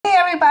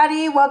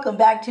everybody, welcome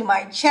back to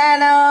my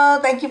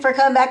channel. Thank you for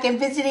coming back and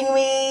visiting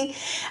me.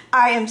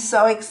 I am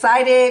so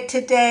excited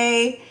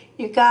today.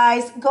 You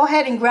guys, go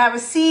ahead and grab a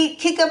seat,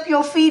 kick up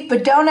your feet,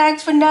 but don't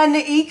ask for nothing to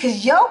eat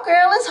because your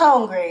girl is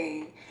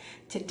hungry.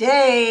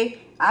 Today,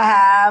 I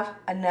have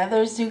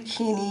another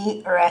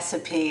zucchini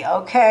recipe,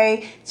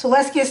 okay? So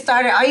let's get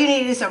started. All you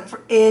need is a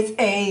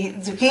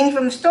zucchini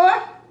from the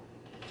store,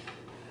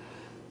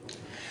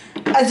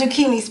 a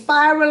zucchini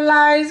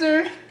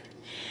spiralizer,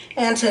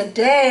 and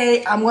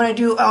today I'm going to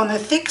do on the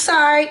thick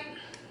side.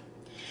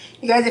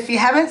 You guys, if you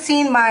haven't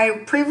seen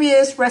my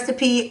previous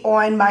recipe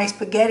on my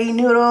spaghetti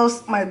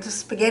noodles, my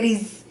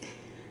spaghetti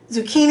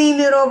zucchini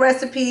noodle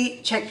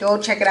recipe, go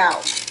check it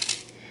out.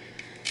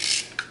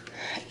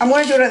 I'm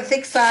going to do it on the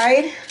thick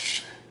side.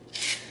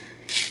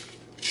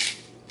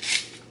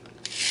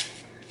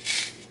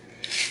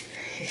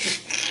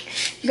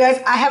 You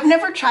guys, I have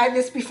never tried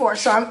this before,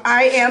 so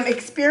I am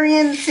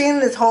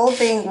experiencing this whole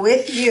thing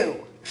with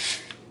you.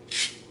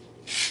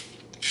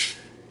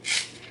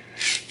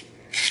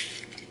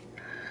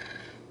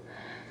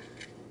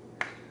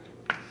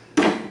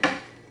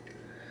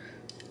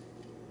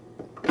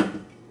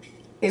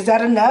 Is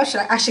that enough?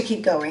 I should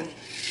keep going.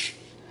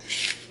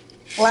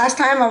 Last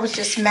time I was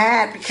just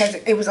mad because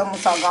it was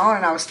almost all gone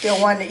and I was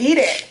still wanting to eat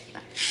it.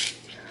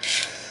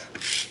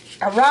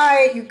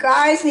 Alright, you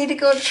guys need to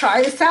go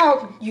try this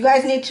out. You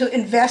guys need to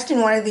invest in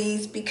one of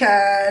these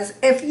because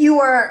if you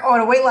are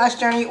on a weight loss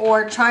journey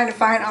or trying to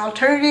find an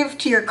alternative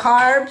to your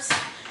carbs,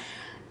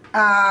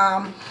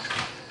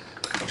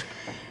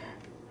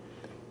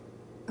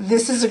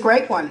 this is a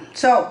great one.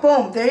 So,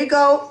 boom, there you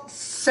go.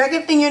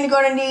 Second thing you're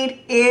going to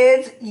need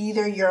is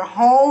either your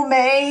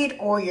homemade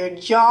or your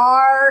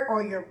jar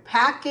or your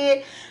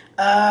packet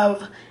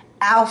of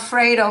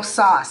Alfredo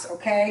sauce,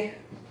 okay?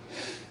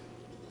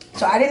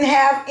 So I didn't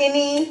have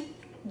any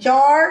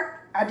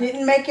jar. I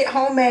didn't make it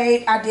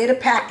homemade. I did a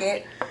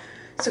packet.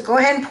 So go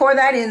ahead and pour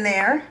that in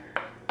there.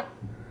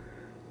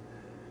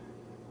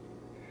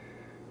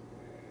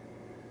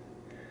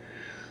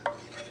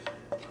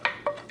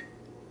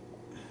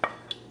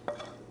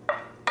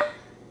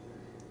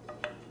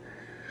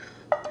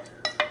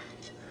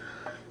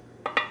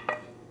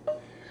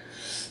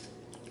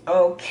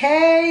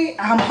 Okay,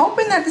 I'm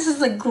hoping that this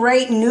is a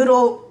great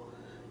noodle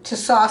to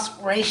sauce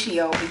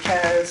ratio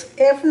because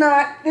if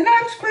not, then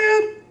I'm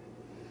screwed.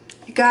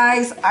 You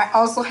guys, I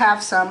also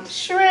have some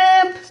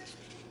shrimp.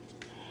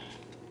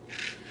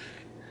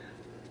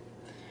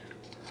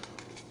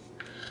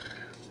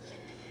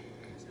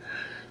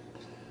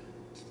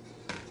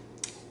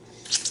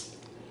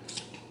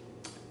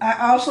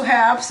 I also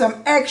have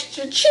some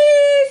extra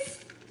cheese.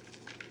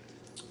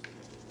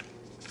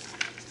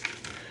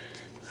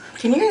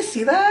 Can you guys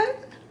see that?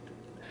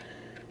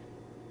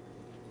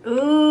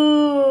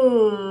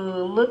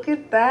 Ooh, look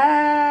at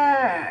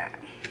that.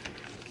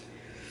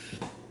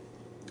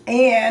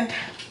 And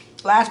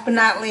last but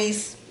not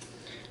least,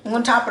 I'm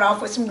gonna top it off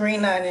with some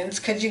green onions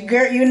because you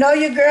know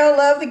your girl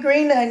love the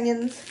green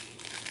onions.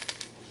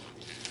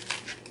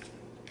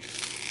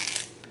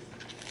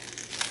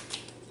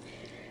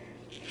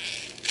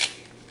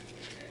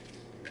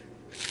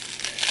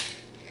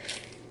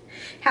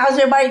 How's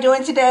everybody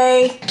doing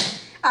today?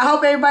 I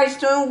hope everybody's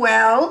doing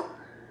well.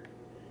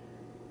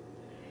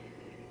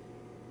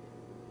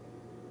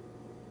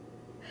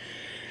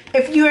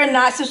 If you are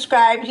not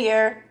subscribed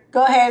here,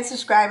 go ahead and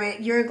subscribe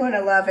it. You're going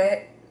to love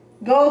it.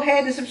 Go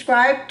ahead and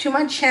subscribe to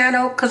my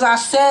channel because I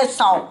said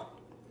so.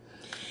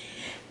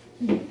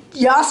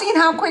 Y'all seen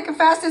how quick and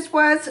fast this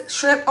was?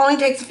 Shrimp only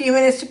takes a few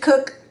minutes to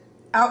cook.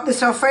 Out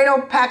this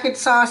Alfredo packet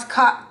sauce.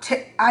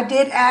 I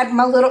did add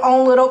my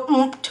own little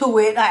oomph to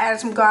it. I added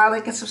some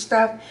garlic and some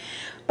stuff.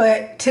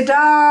 But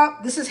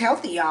ta-da! This is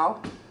healthy,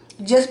 y'all.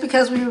 Just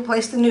because we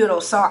replaced the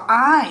noodles. So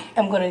I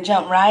am going to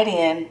jump right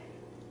in.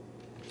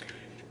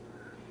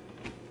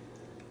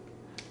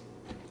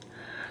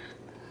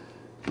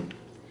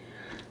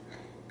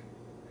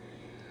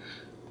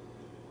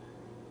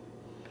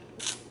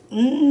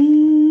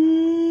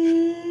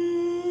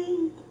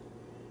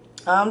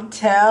 I'm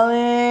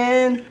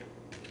telling.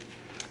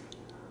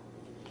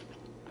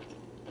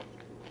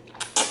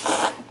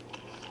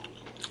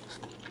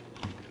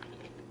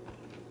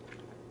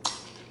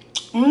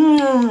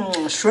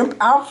 Shrimp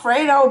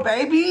Alfredo,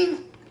 baby.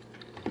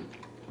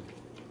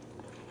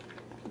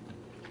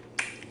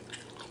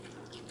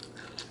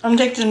 I'm gonna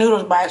take the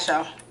noodles by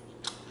itself.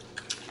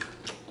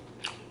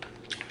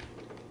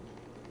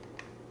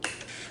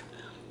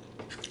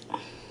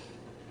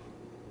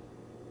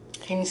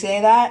 Can you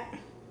say that?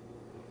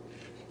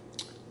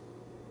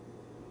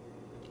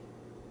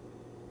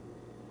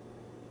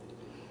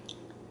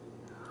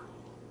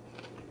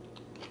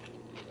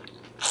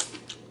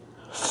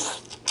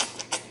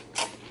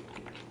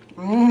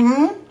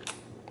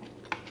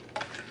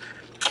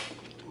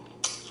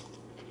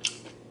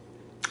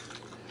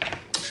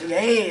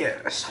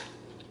 Yes.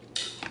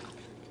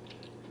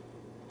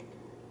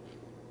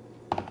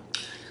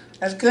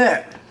 That's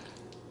good.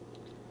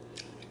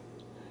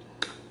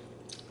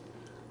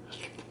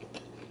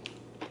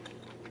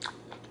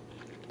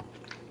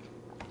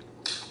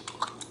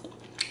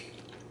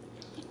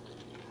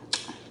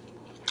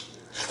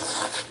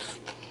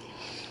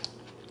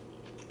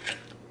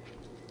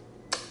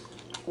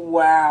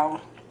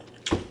 Wow.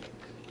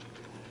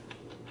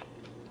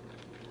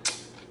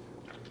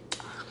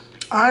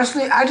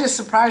 Honestly, I just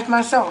surprised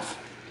myself.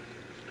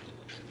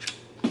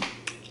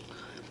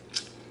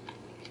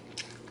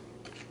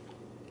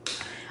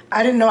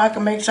 I didn't know I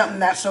could make something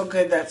that's so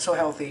good, that's so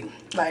healthy.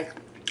 Like,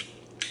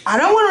 I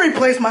don't want to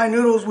replace my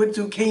noodles with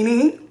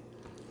zucchini.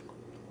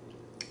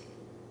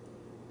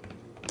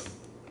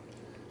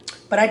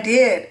 But I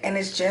did, and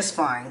it's just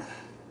fine.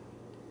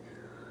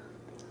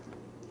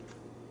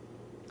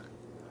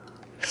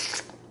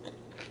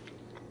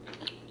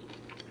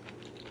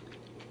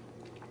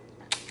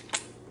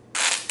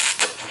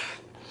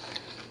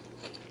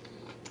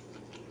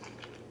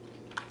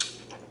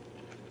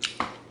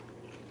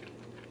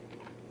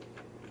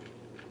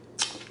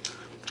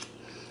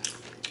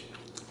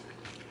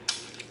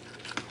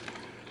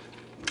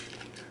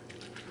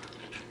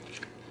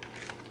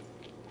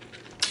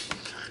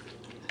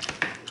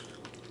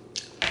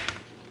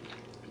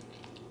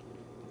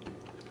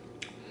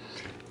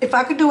 If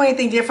I could do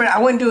anything different,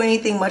 I wouldn't do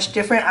anything much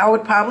different. I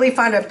would probably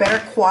find a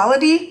better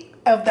quality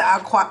of the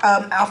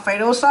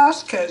Alfredo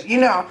sauce, because, you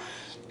know,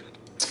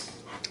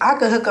 I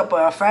could hook up a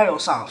Alfredo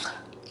sauce.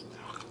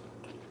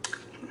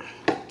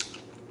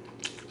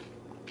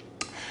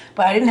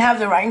 But I didn't have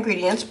the right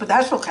ingredients, but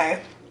that's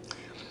okay.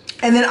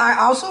 And then I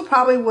also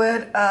probably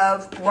would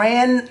have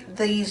ran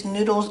these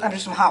noodles under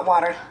some hot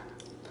water,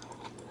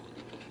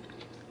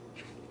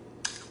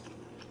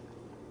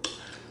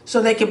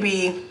 so they could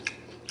be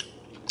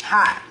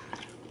hot.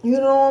 You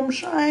know what I'm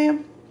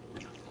saying?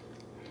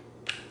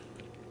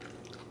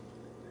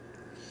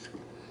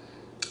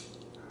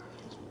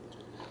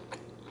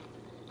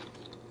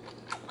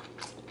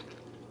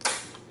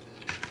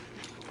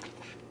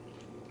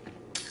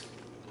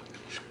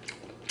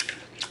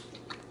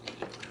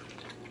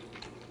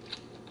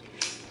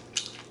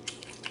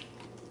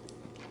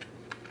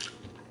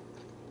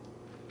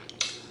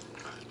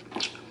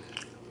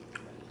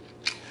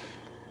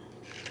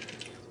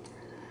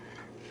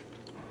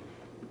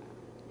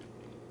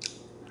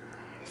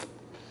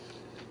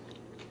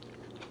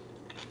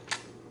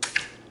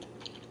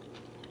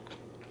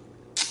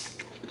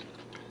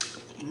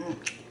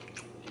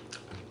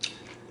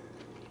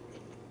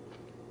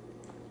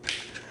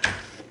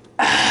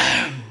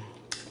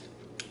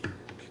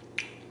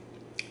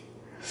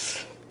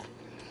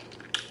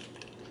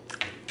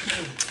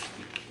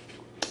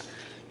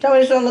 Tell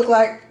me this don't look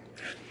like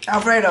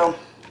Alfredo.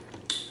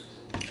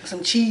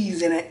 Some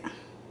cheese in it.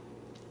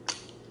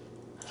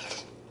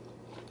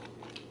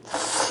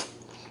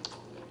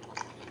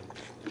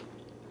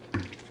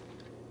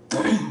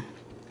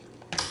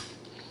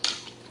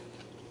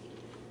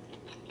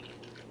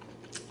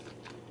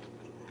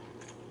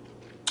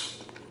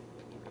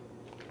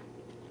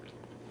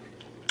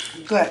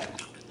 Good.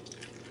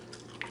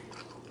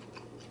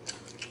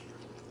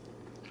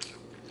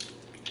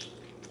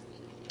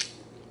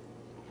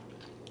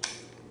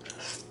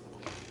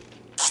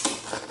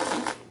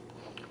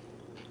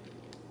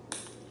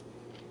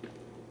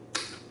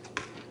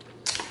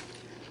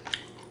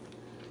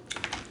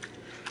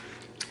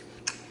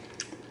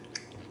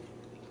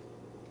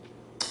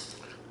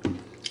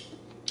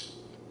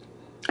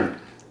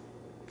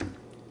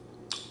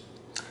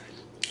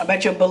 I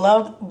bet your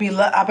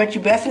I bet you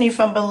Bethany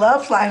from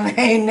Beloved Life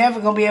ain't never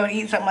gonna be able to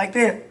eat something like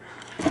this.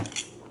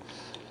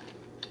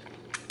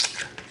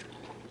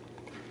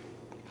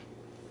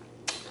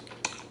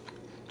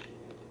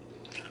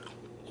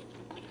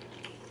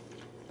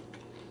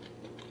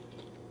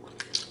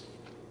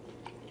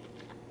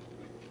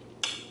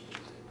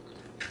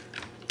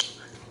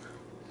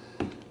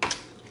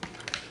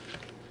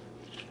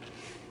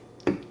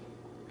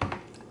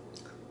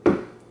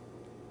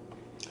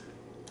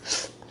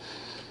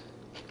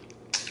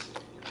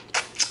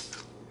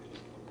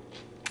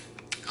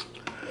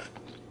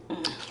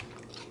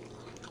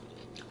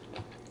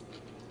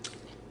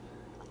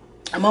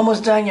 I'm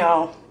almost done,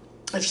 y'all.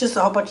 It's just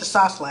a whole bunch of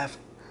sauce left.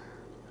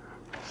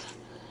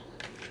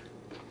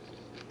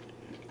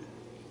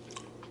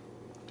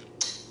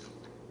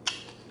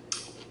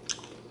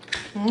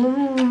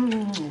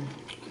 Mmm.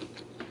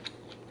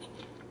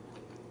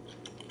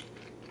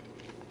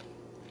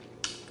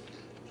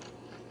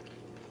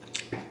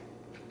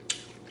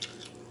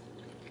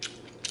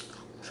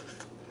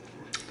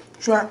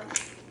 Sure.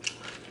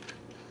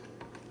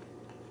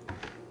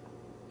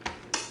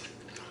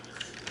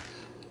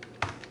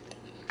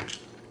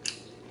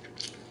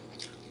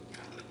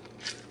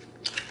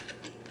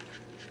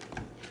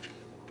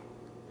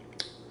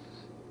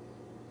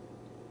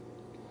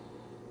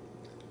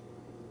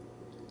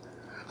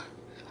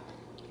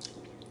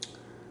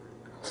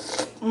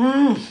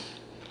 Mmm.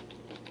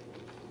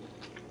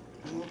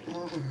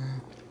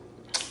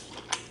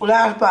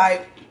 Last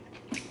bite.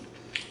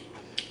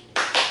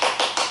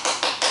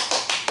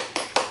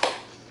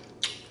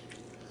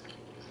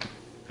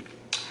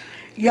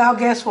 Y'all,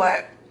 guess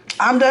what?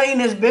 I'm done eating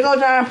this big old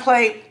giant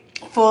plate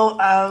full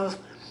of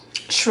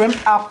shrimp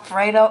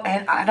Alfredo,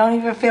 and I don't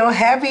even feel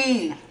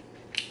heavy.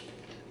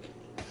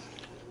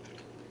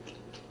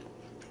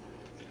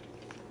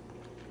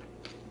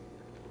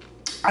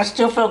 I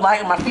still feel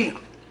light in my feet.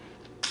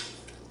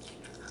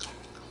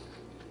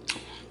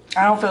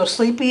 I don't feel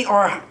sleepy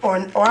or I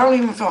don't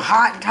even feel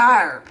hot and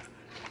tired.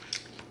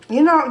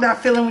 You know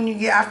that feeling when you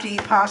get after you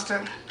eat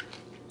pasta?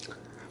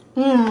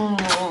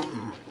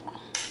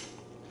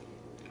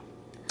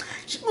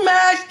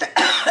 Smash the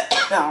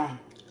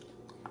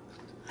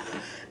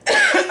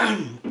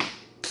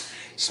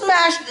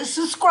smash the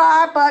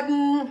subscribe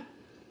button.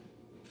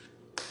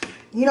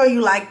 You know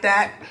you like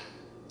that.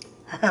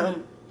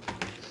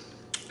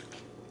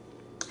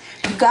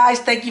 You guys,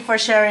 thank you for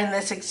sharing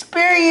this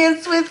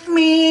experience with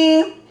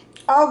me.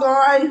 All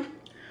gone.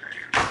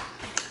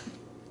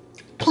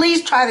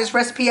 Please try this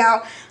recipe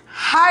out.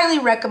 Highly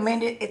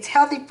recommend it. It's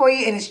healthy for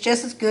you and it's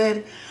just as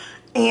good.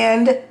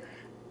 And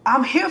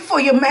I'm here for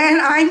you, man.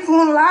 I ain't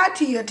gonna lie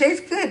to you. It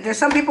tastes good. There's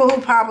some people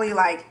who probably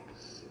like,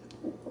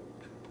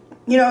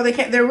 you know,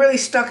 they're really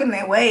stuck in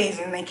their ways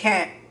and they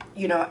can't,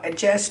 you know,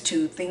 adjust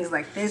to things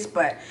like this.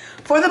 But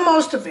for the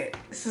most of it,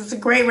 this is a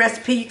great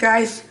recipe, you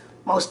guys.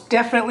 Most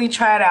definitely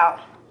try it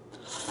out.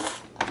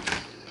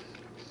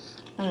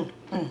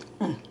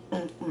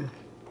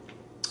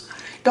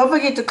 Don't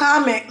forget to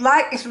comment,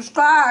 like, and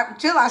subscribe.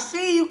 Until I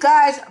see you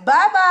guys.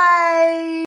 Bye-bye.